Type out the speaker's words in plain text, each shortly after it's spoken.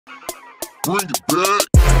Bring it back.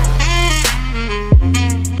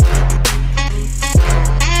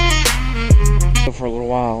 For a little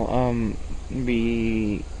while,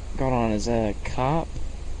 we got on as a cop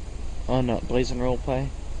on Blazing Roleplay.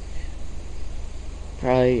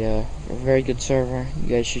 Probably a very good server. You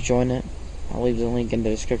guys should join it. I'll leave the link in the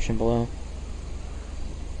description below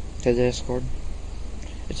to the Discord.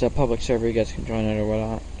 It's a public server, you guys can join it or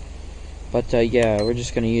whatnot. But yeah, we're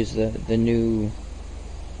just gonna use the new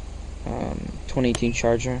 2018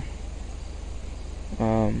 Charger.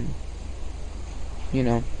 You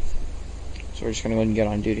know. So we're just gonna go ahead and get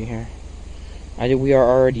on duty here. We are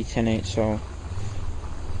already 10-8, so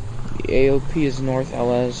the AOP is North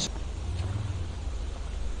LS.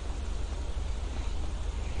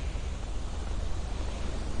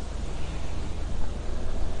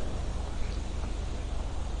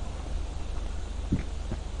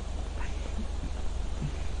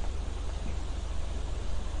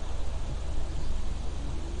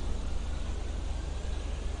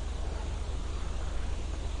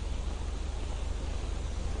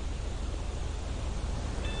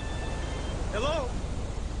 Hello?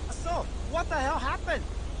 So, what the hell happened?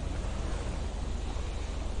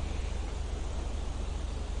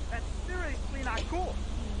 That's seriously not cool.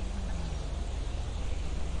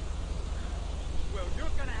 Well, you're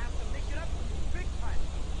gonna have to make it up big time.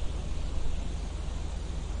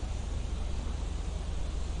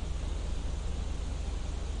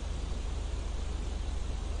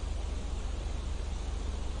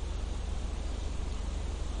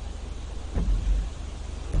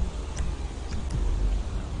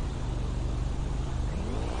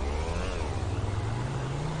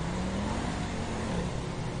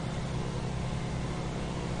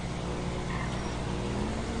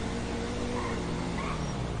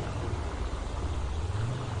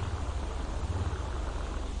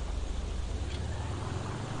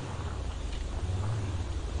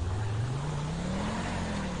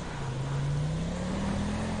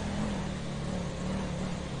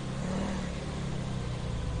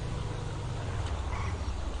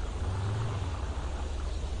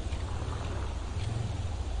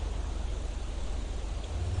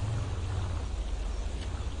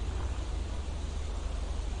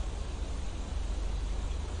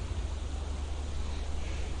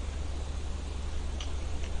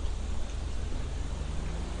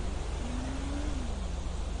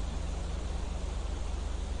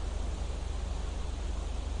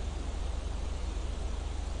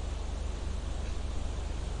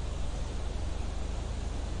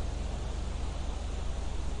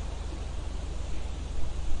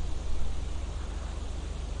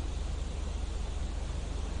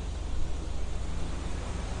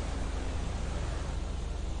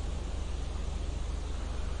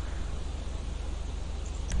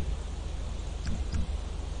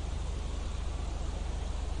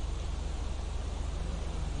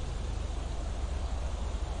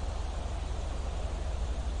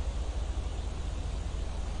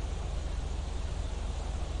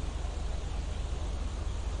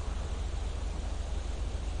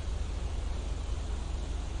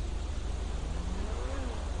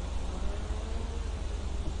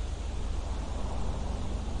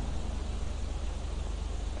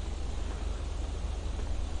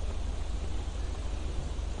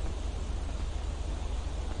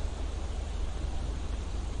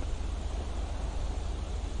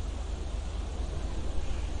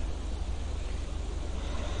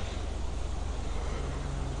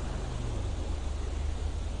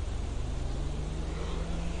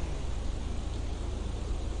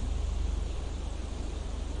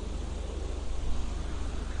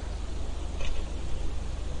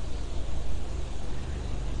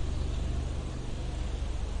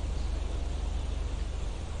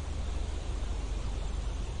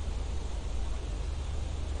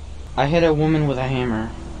 I hit a woman with a hammer.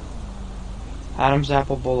 Adams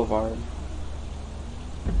Apple Boulevard.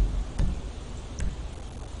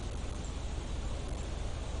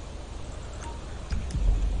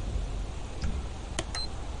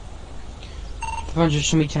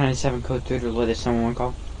 Show me 1097 code 3 to relay this 911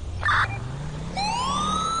 call.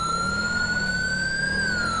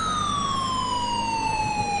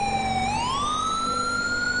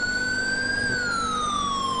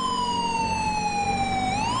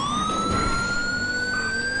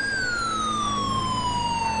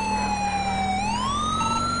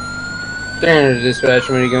 Standard dispatch,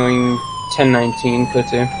 when you're going 1019, code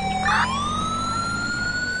 2.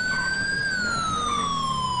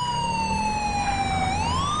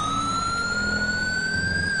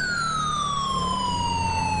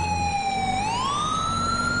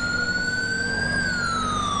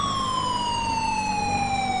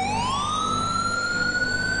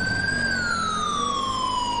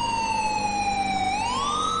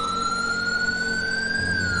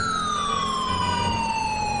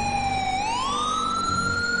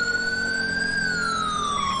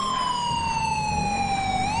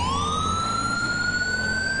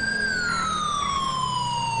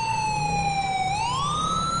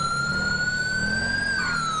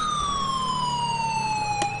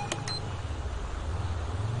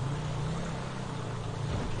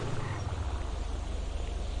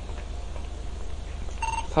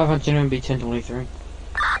 500 would be 1023.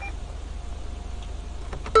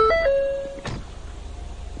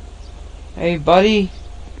 Hey, buddy.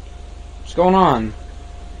 What's going on?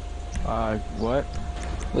 What?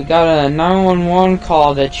 We got a 911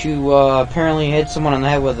 call that you apparently hit someone on the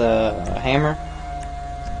head with a hammer.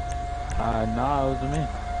 No, it wasn't me.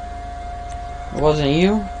 It wasn't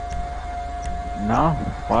you? No?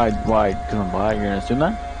 Why? Because I'm black, you're gonna assume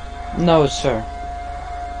that? No, sir.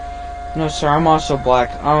 No, sir, I'm also black.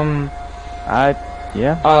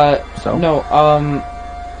 Yeah. So? No,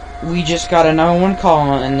 we just got a 911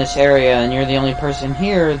 call in this area, and you're the only person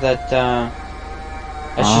here that's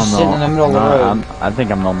just sitting in the middle of the road. I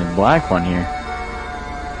think I'm the only black one here.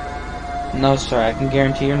 No, sir, I can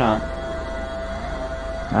guarantee you're not.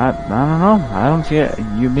 I don't know. I don't see it.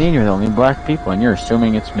 You mean you're the only black people, and you're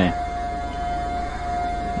assuming it's me.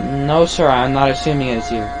 No, sir, I'm not assuming it's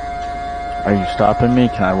you. Are you stopping me?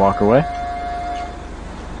 Can I walk away?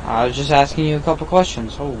 I was just asking you a couple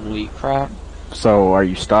questions. Holy crap. So, are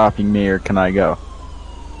you stopping me, or can I go?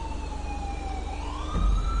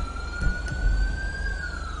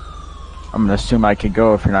 I'm gonna assume I could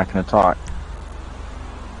go if you're not gonna talk.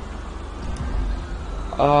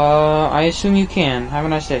 I assume you can. Have a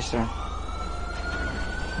nice day, sir.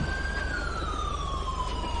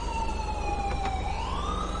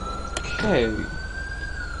 Okay.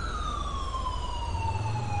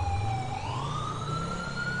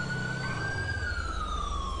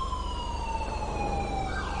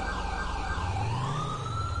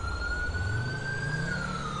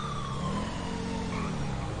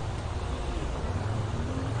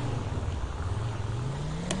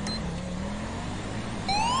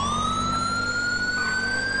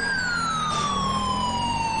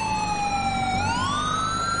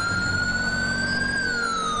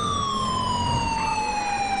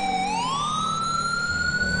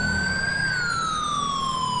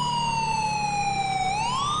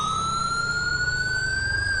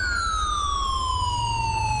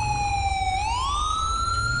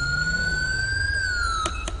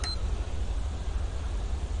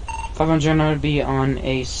 would be on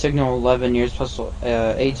a signal 11 years plus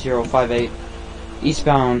 8058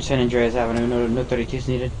 eastbound San Andreas Avenue. No 32s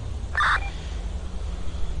needed.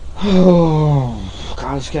 Oh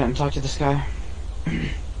God, let's get out and talk to this guy.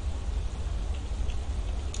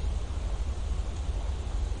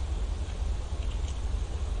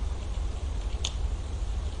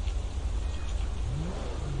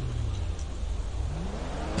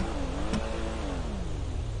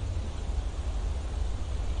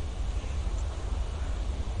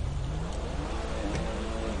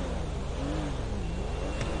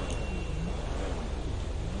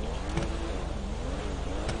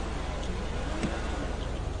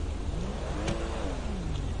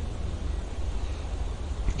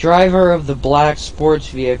 Driver of the black sports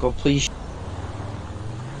vehicle, please.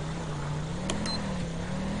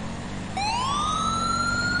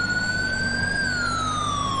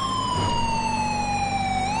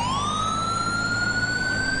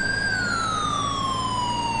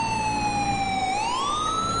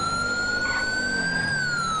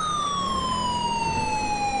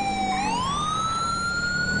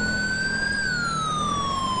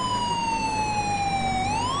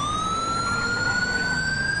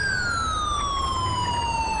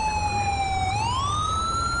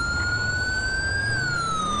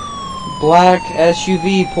 Black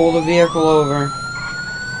SUV, pull the vehicle over.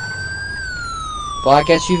 Black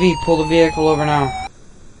SUV, pull the vehicle over now.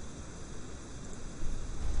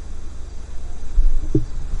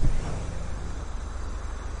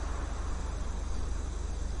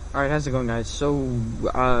 Alright, how's it going, guys? So,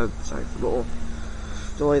 sorry for the little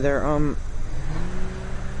delay there.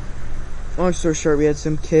 Long story short, we had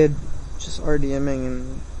some kid just RDMing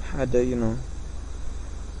and had to, you know,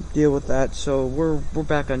 deal with that, so we're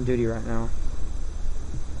back on duty right now.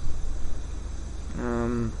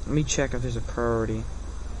 Let me check if there's a priority.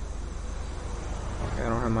 Okay, I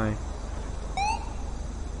don't have my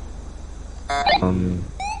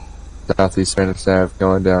Southeast Spanish Ave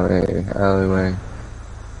going down a alleyway.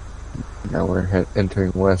 Now we're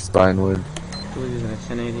entering West Vinewood. I believe he's in a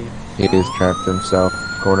 1080. He is trapped himself.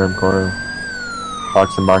 Corner him, corner him.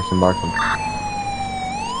 Box him, box him, box him.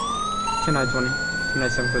 10-9-20.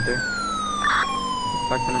 10-9-7 foot there.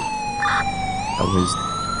 Back to now.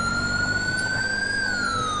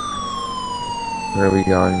 Where are we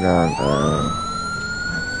going down?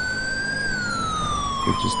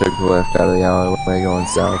 We just took the left out of the alleyway going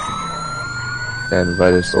south. And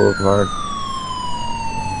Vitus Boulevard.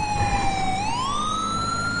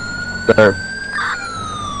 There.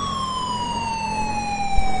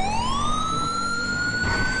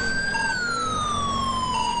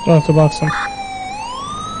 Don't have to box him.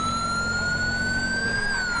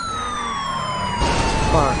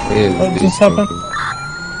 Fuck. What just happened?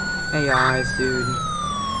 Hey guys, dude.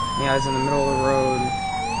 Hey guys, in the middle of the road.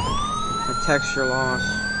 My texture loss.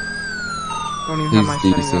 Don't even have my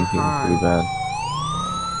He's settings on desyncing high. pretty bad.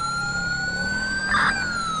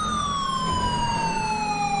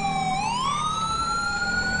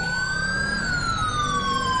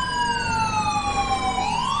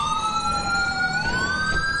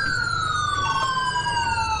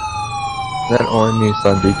 That orange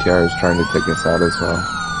Nissan GTR is trying to take us out as well.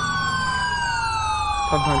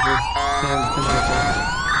 500.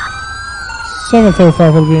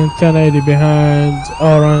 735 will be in 1080 behind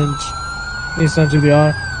orange Nissan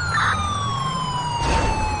GBR.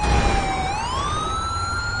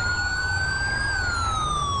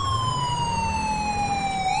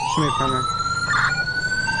 Show me a camera.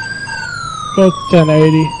 Go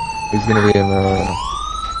 1080. He's gonna be in the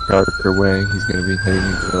darker way. He's gonna be heading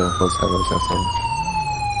into the Los Alamos SM.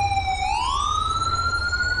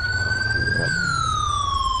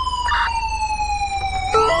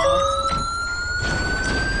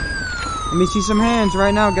 Let me see some hands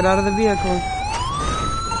right now. Get out of the vehicle.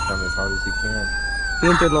 Come as hard as he can. He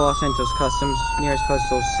entered Los Santos Customs. Nearest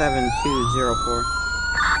postal 7204.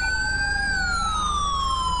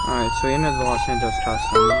 Alright, so he entered the Los Santos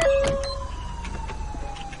Customs.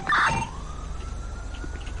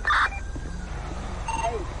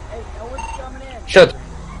 Shut.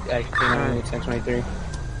 I came on 1023.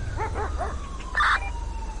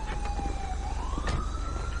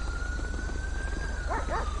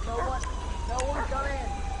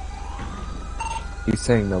 He's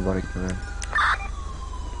saying nobody come in.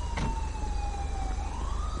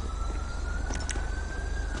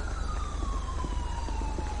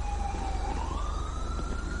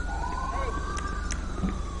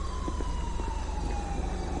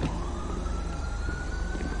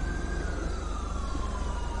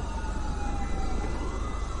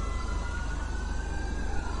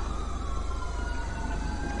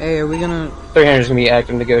 Hey, are we gonna... 300 is gonna be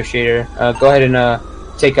active negotiator. Go ahead and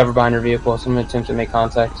take cover behind your vehicle. Someone attempts to make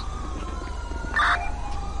contact.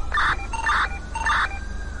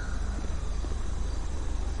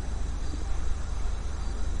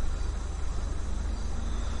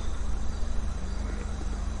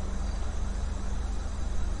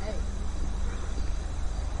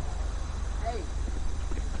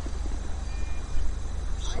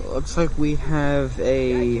 So it looks like we have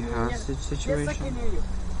a hostage situation. Yes, I can hear you.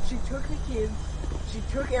 She took the kids. She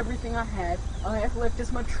took everything I had. All I have left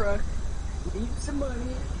is my truck. Need some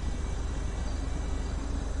money.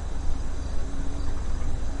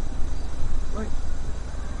 What?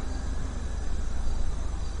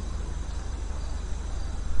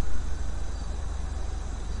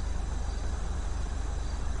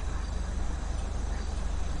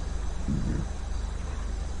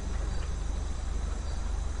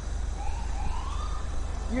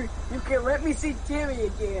 You can let me see Timmy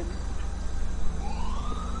again.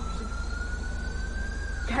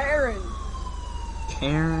 Karen.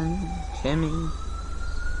 Timmy.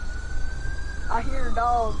 I hear a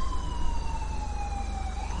dog.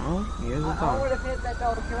 Oh, here's a I dog. want to pet that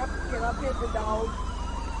dog. Can I pet the dog?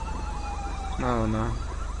 Oh no.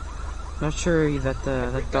 Not sure that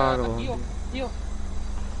that dog will... Heel. Come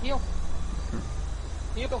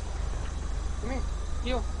here.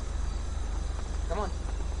 Heel. Come on.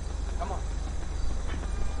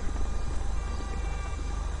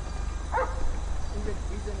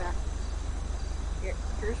 He's in that.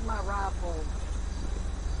 Here's my rifle.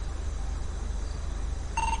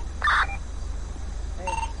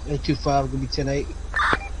 Hey. 825 gonna be 1080.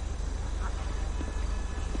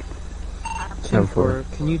 10-4.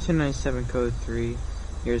 Can you 1097 code 3?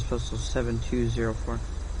 Here's postal 7204.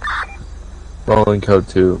 Rolling code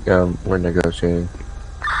 2. We're negotiating.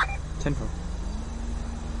 10-4.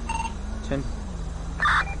 10.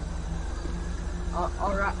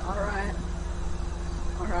 Alright. Alright.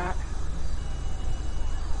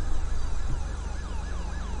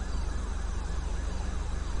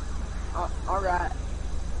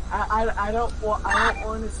 I don't want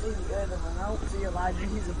to see the other one. I don't see Elijah.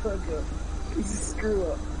 He's a fuck up. He's a screw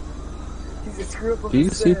up. He's a screw up. Do you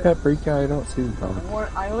see Paprika? I don't see them.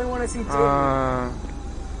 I only want to see Timmy.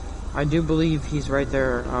 I do believe he's right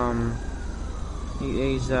there.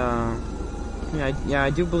 He's yeah, I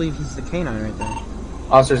do believe he's the canine right there.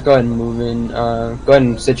 Officers, go ahead and move in. Go ahead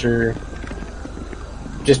and sit your...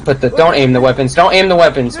 Just put the... Don't aim the weapons. Don't aim the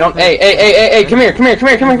weapons. Don't... Hey, come here.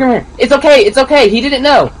 It's okay. He didn't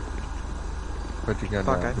know. Put your gun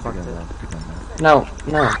Fuck, down. I fucked it. Put your gun down.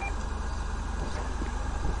 No.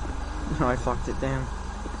 No, I fucked it, damn.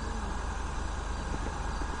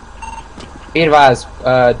 Be advised,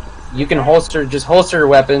 you can just holster your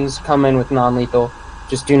weapons, come in with non-lethal.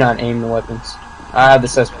 Just do not aim the weapons. I have the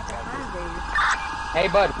suspect. Hey,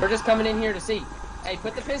 bud, we're just coming in here to see. Hey,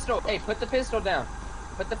 put the pistol down.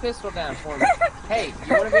 Put the pistol down for me. Hey,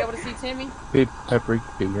 you want to be able to see Timmy? Hey, Paprika,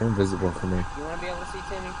 you're invisible for me. You want to be able to see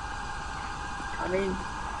Timmy? I mean,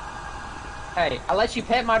 Hey, I let you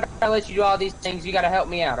pet my dog, I let you do all these things, you gotta help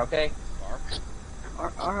me out, okay?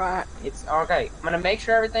 alright. It's okay. I'm gonna make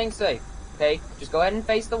sure everything's safe, okay? Just go ahead and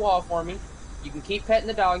face the wall for me. You can keep petting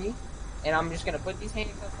the doggy, and I'm just gonna put these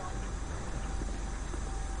handcuffs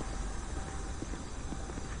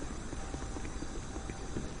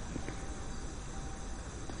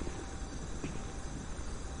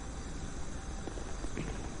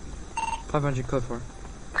on. $500 code for.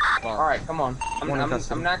 Alright, come on. I'm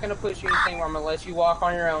not gonna push you anything where I'm gonna let you walk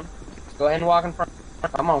on your own. Just go ahead and walk in front.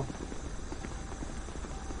 Come on.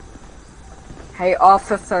 Hey,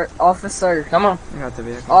 officer. Come on. I got the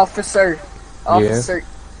vehicle. Officer.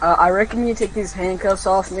 I reckon you take these handcuffs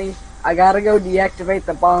off me. I gotta go deactivate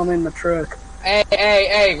the bomb in the truck.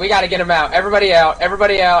 Hey, we gotta get him out. Everybody out.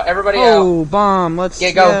 Oh, bomb. Let's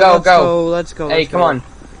go. Hey, come on.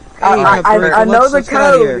 I know the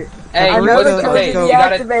code. Hey, I know the code okay, to you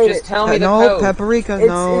gotta deactivate just it. tell me the No, code. Paprika, It's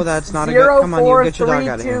no, that's not a good. Come on, you get your dog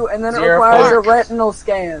out of here. 0432, and then it requires a retinal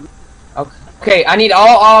scan. Okay, I need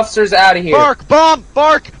all officers out of here. Bark, bomb,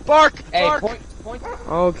 bark. Hey, Bark. point.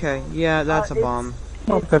 Okay, yeah, that's a bomb.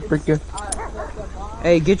 Come on, Paprika.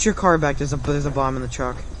 Hey, get your car back. There's a bomb in the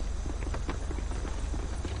truck.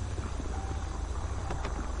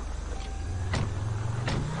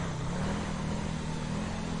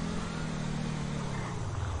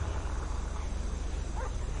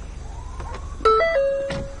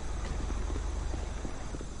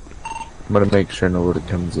 I'm gonna make sure nobody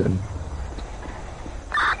comes in.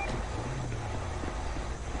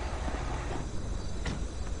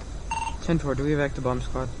 $10-4, do we have active bomb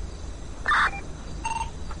squad?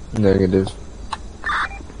 Negative.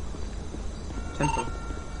 10-4.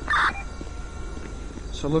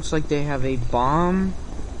 So it looks like they have a bomb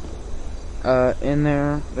in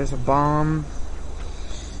there. There's a bomb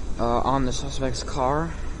on the suspect's car.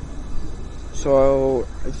 So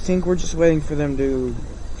I think we're just waiting for them to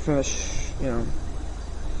finish,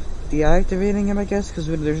 deactivating it, I guess, because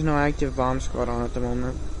there's no active bomb squad on at the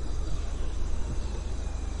moment.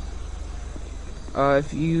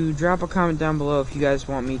 If you drop a comment down below if you guys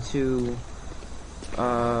want me to,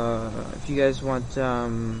 if you guys want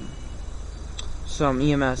some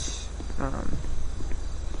EMS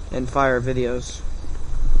and fire videos,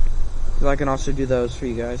 because I can also do those for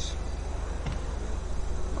you guys.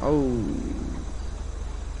 Oh.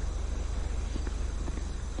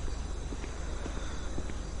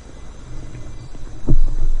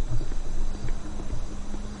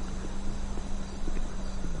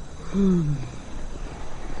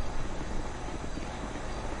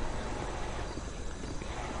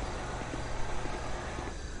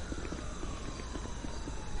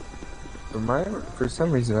 For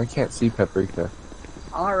some reason, I can't see Paprika.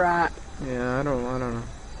 Alright. Yeah, I don't know.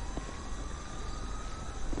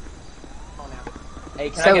 Hey,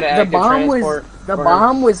 can I So get an the active bomb transport?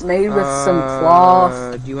 bomb was made with some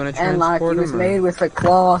cloth, Do you want to and transport it was him, made with a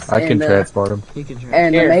cloth I can and transport him. He can transport.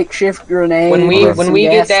 and a Here. makeshift grenade. When with some we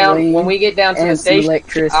get gasoline down to the and some station,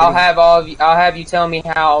 electricity. I'll have you tell me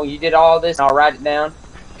how you did all this. And I'll write it down,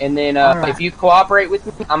 and then Alright. if you cooperate with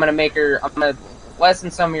me, I'm gonna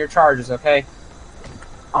lessen some of your charges. Okay?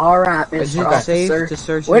 Alright, Is Mr. it safe Officer. to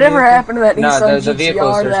search the Whatever vehicle? happened to that No, Nissan the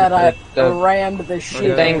vehicle is GTR that I the rammed the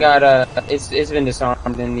shit? thing got it's been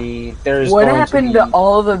disarmed, and there's What going happened to to be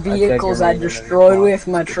all the vehicles I grenade in the destroyed car. with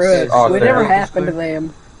my truck? Oh, Whatever clear. happened to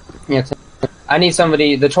them? Yeah, I need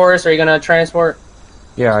somebody. The tourists, are you gonna transport?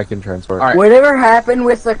 Yeah, I can transport. All right. Whatever happened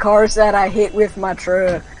with the cars that I hit with my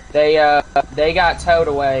truck? They got towed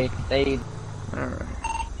away. Alright.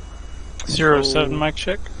 07 mic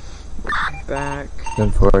check. Back.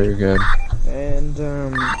 10-4, you're good. And,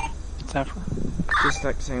 Zephyr. just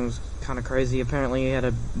that thing was kind of crazy. Apparently, he had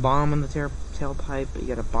a bomb in the tailpipe, but he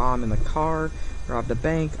had a bomb in the car, robbed a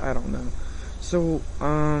bank, I don't know. So,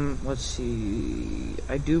 let's see.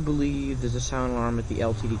 I do believe there's a sound alarm at the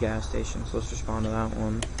LTD gas station, so let's respond to that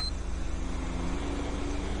one.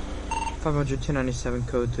 500-1097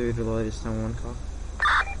 code 3 to the latest 911 call.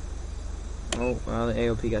 Oh, the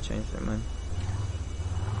AOP got changed, never mind.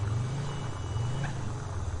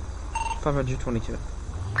 522.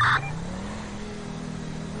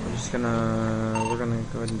 We're gonna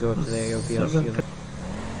go ahead and go up to the AOP. I'll see you there.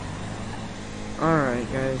 Alright,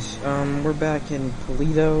 guys, we're back in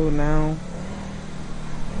Toledo now.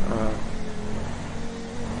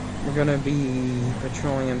 We're gonna be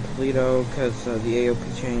patrolling in Toledo because the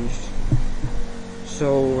AOP changed.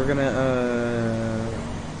 So we're gonna,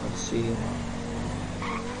 let's see.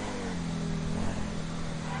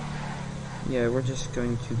 Yeah, we're just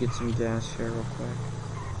going to get some gas here real quick.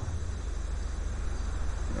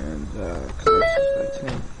 And, back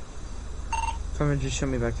tonight. Come and just show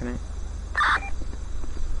me back tonight.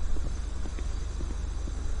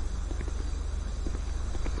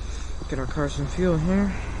 Get our car some fuel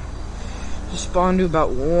here. Just spawned to about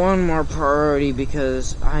one more priority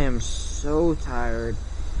because I am so tired.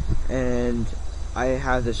 And I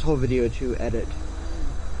have this whole video to edit.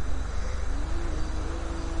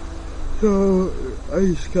 So, I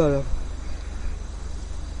just gotta... I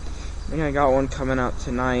think I got one coming out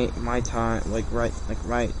tonight, my time, like right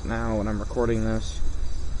now when I'm recording this,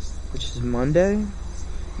 which is Monday.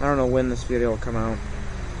 I don't know when this video will come out.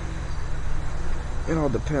 It all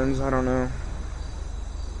depends, I don't know.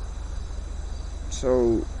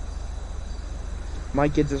 So,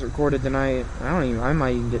 might get this recorded tonight. I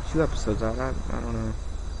might even get 2 episodes out. I don't know.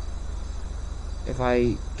 If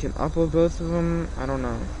I can upload both of them, I don't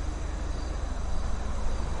know.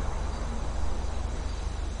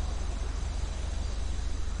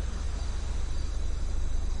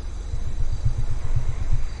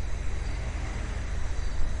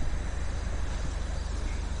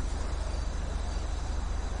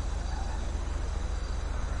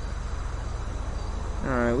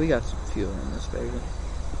 Alright, we got some fuel in this baby.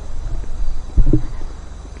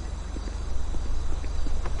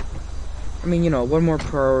 I mean, you know, one more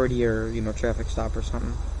priority or, you know, traffic stop or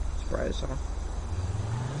something. Surprise, so.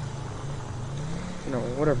 You know,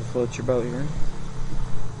 whatever floats your boat here.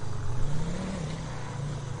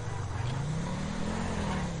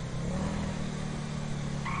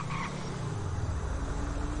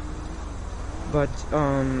 But,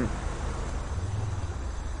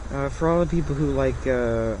 for all the people who like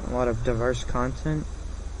a lot of diverse content,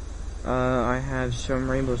 I have some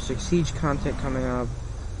Rainbow Six Siege content coming up.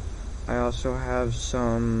 I also have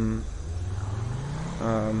some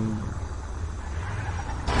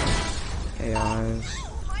AIs.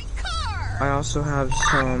 I also have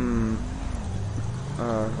some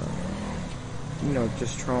you know,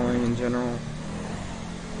 just trolling in general.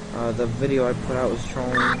 The video I put out was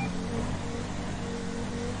trolling.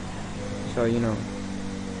 So, you know.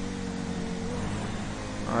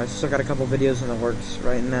 I still got a couple videos in the works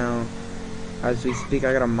right now. As we speak,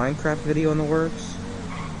 I got a Minecraft video in the works.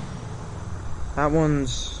 That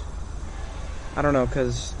one's... I don't know,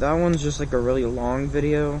 because that one's just like a really long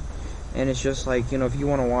video. And it's just like, you know, if you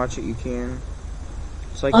want to watch it, you can.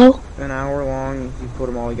 It's like an hour long if you put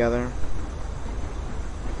them all together.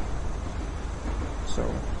 So...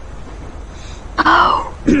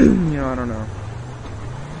 you know, I don't know.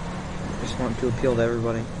 Just want to appeal to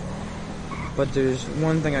everybody. But there's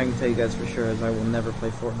one thing I can tell you guys for sure is I will never play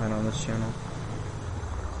Fortnite on this channel.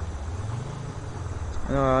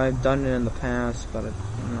 I've done it in the past, but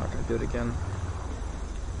I'm not going to do it again.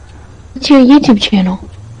 What's your YouTube channel?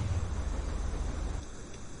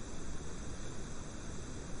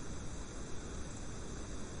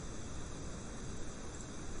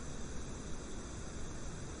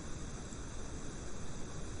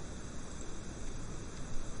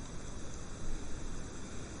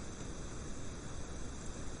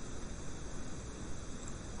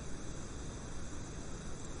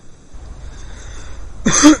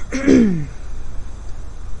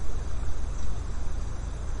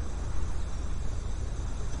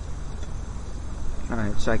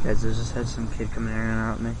 Alright, sorry guys, I just had some kid coming in and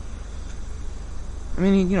out at me. I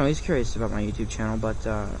mean, you know, he's curious about my YouTube channel, but,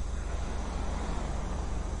 no,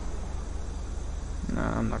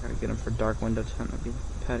 I'm not gonna get him for Dark Window 10, that'd be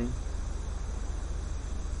petty.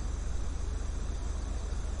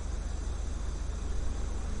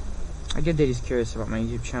 I get that he's curious about my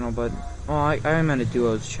YouTube channel, but, well, I'm in a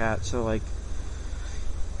duos chat, so, like,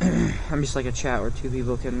 I'm just like a chat where 2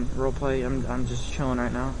 people can roleplay. I'm just chilling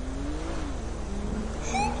right now.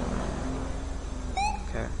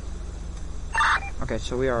 Okay. Okay,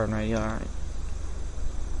 so we are on radio, alright.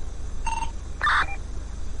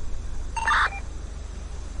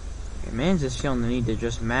 Okay, man's just feeling the need to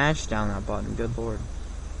just mash down that button, good lord.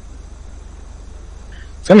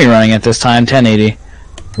 It's gonna be running at this time, 1080.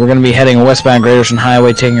 We're gonna be heading westbound Great Ocean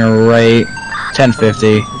Highway, taking a right,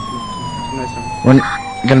 1050. We're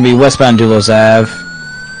gonna be westbound Dulos Ave,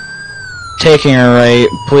 taking a right,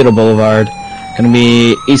 Polito Boulevard. Gonna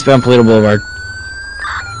be eastbound Polito Boulevard.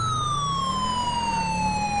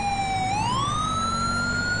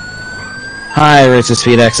 High rates of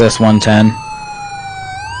speed excess 110.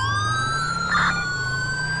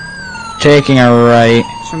 Taking a right.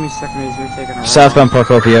 show me secondaries. You're taking a right. Southbound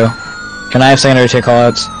Procopio. Can I have secondary take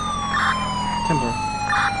callouts? Timber.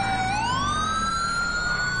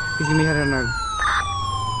 He's gonna be heading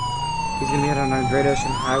on Great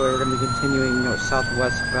Ocean Highway. We're gonna be continuing north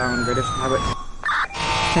southwest bound Great Ocean Highway.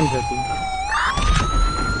 1050.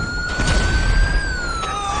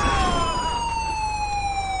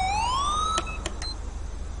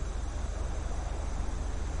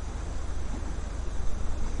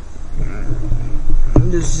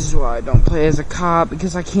 This is why I don't play as a cop,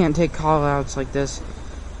 because I can't take call-outs like this.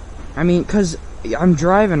 I mean, cause I'm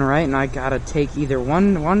driving, right, and I gotta take either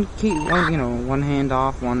one hand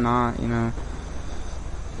off, one not, you know.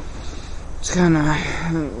 It's kinda...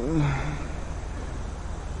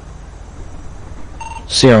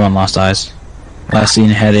 Sierra 1 lost eyes. Last seen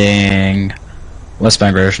heading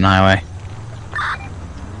westbound Great Ocean Highway.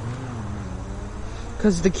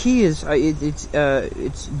 Cause the key is, it's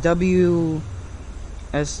WSD,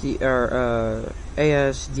 or,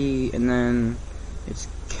 ASD, and then it's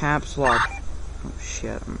caps lock. Oh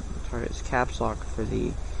shit, I'm sorry, it's caps lock for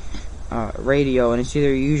the radio, and it's either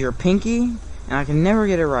you use your pinky, and I can never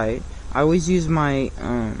get it right. I always use my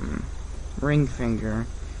ring finger,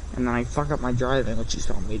 and then I fuck up my driving, which you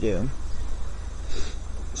saw me do.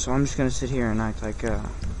 So I'm just gonna sit here and act like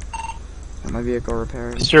my vehicle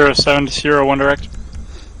repaired. 07 to 01 direct.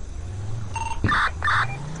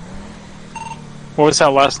 What was that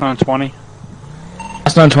last 920?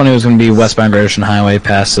 Last 920 was going to be westbound Great Ocean Highway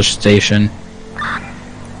past the station.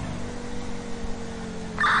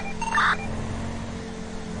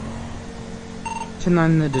 Can I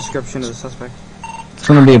in the description of the suspect? It's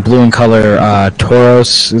going to be a blue in color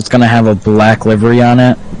Tauros. It's going to have a black livery on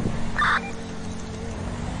it.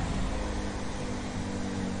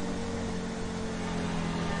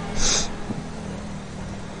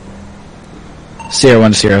 Sierra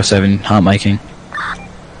 1 to 07, hot miking.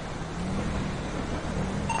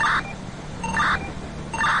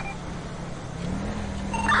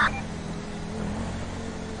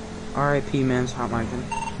 RIP man's hot miking.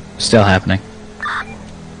 Still happening.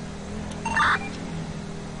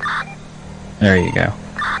 There you go.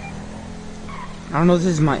 I don't know if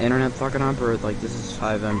this is my internet fucking up or like this is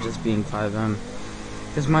Fivem just being Fivem.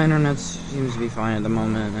 Because my internet seems to be fine at the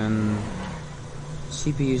moment and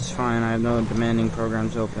CPU's fine. I have no demanding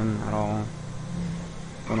programs open at all.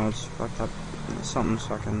 Don't know what's fucked up. Something's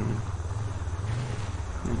fucking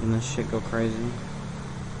making this shit go crazy.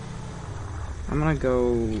 I'm gonna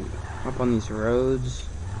go up on these roads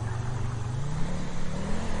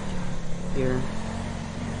here.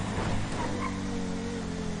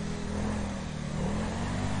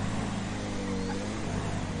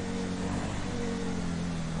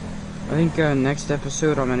 I think next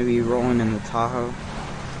episode I'm gonna be rolling in the Tahoe. I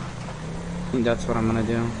think that's what I'm gonna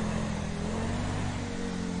do.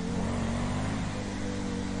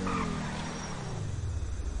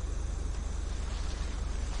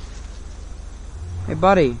 Hey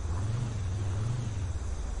buddy.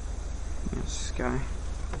 This guy.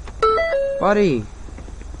 Buddy!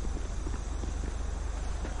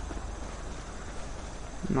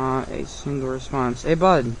 Not a single response. Hey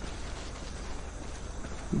bud!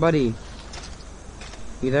 Buddy,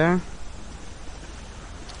 you there?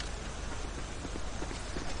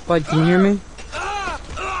 Bud, can you hear me?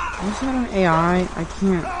 What's that on AI? I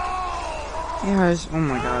can't. AIs, oh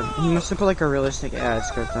my god. He must have put like a realistic AI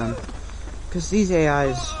script on. Because these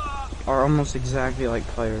AIs are almost exactly like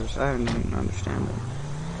players. I don't even understand it.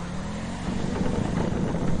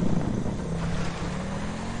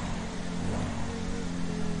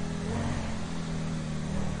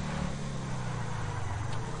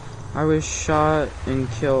 I was shot and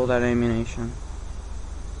killed at ammunition.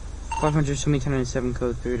 500 Sumi 1097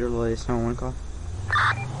 code 3 to the latest 911 call.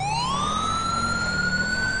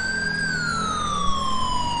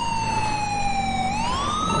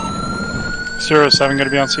 Zero 07 gonna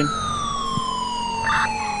be on scene.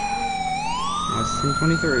 That's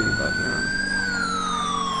 1023, but you know.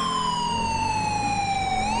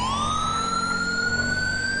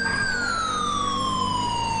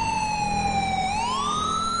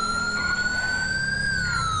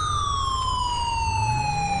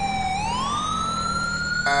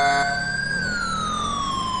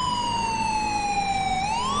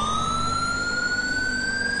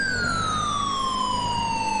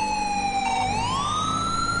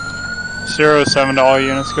 Zero 07 to all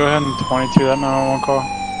units, go ahead and 22 that 911 call.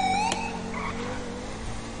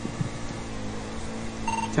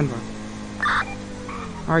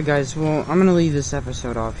 10-4. Alright guys, well, I'm gonna leave this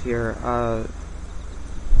episode off here.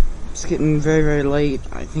 It's getting very, very late.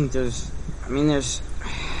 I think there's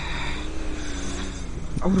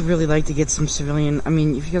I would really like to get some civilian. I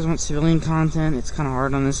mean, if you guys want civilian content, it's kind of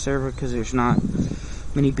hard on this server because there's not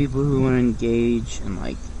many people who want to engage in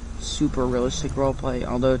like super realistic roleplay.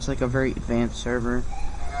 Although it's like a very advanced server,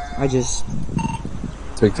 I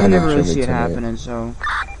never really see it happening. So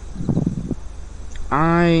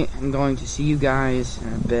I am going to see you guys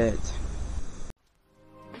in a bit.